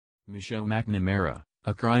Michelle McNamara,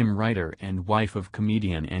 a crime writer and wife of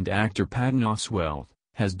comedian and actor Patton Oswalt,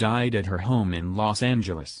 has died at her home in Los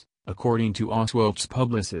Angeles, according to Oswalt's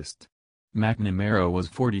publicist. McNamara was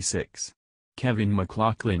 46. Kevin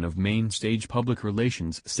McLaughlin of Mainstage Public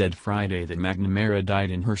Relations said Friday that McNamara died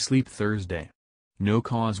in her sleep Thursday. No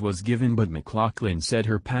cause was given, but McLaughlin said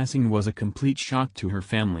her passing was a complete shock to her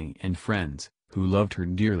family and friends, who loved her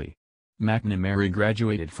dearly. McNamara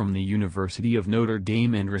graduated from the University of Notre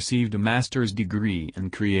Dame and received a master's degree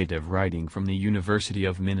in creative writing from the University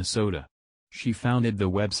of Minnesota. She founded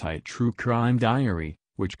the website True Crime Diary,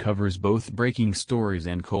 which covers both breaking stories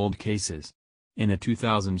and cold cases. In a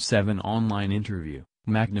 2007 online interview,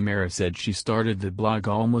 McNamara said she started the blog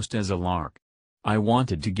almost as a lark. "I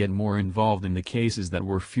wanted to get more involved in the cases that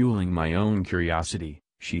were fueling my own curiosity,"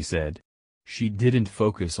 she said. She didn't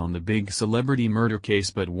focus on the big celebrity murder case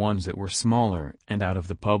but ones that were smaller and out of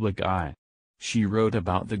the public eye. She wrote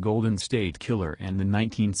about the Golden State Killer and the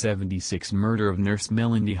 1976 murder of nurse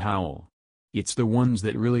Melanie Howell. "It's the ones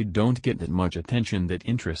that really don't get that much attention that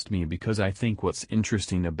interest me because I think what's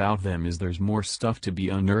interesting about them is there's more stuff to be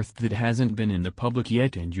unearthed that hasn't been in the public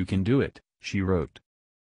yet and you can do it," she wrote.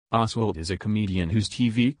 Oswalt is a comedian whose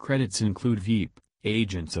TV credits include Veep,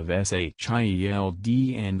 Agents of Shield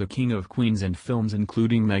and The King of Queens, and films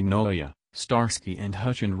including Magnolia, Starsky and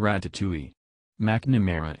Hutch and Ratatouille.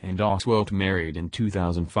 McNamara and Oswalt married in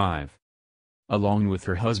 2005. Along with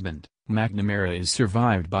her husband, McNamara is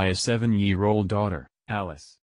survived by a 7-year-old daughter, Alice.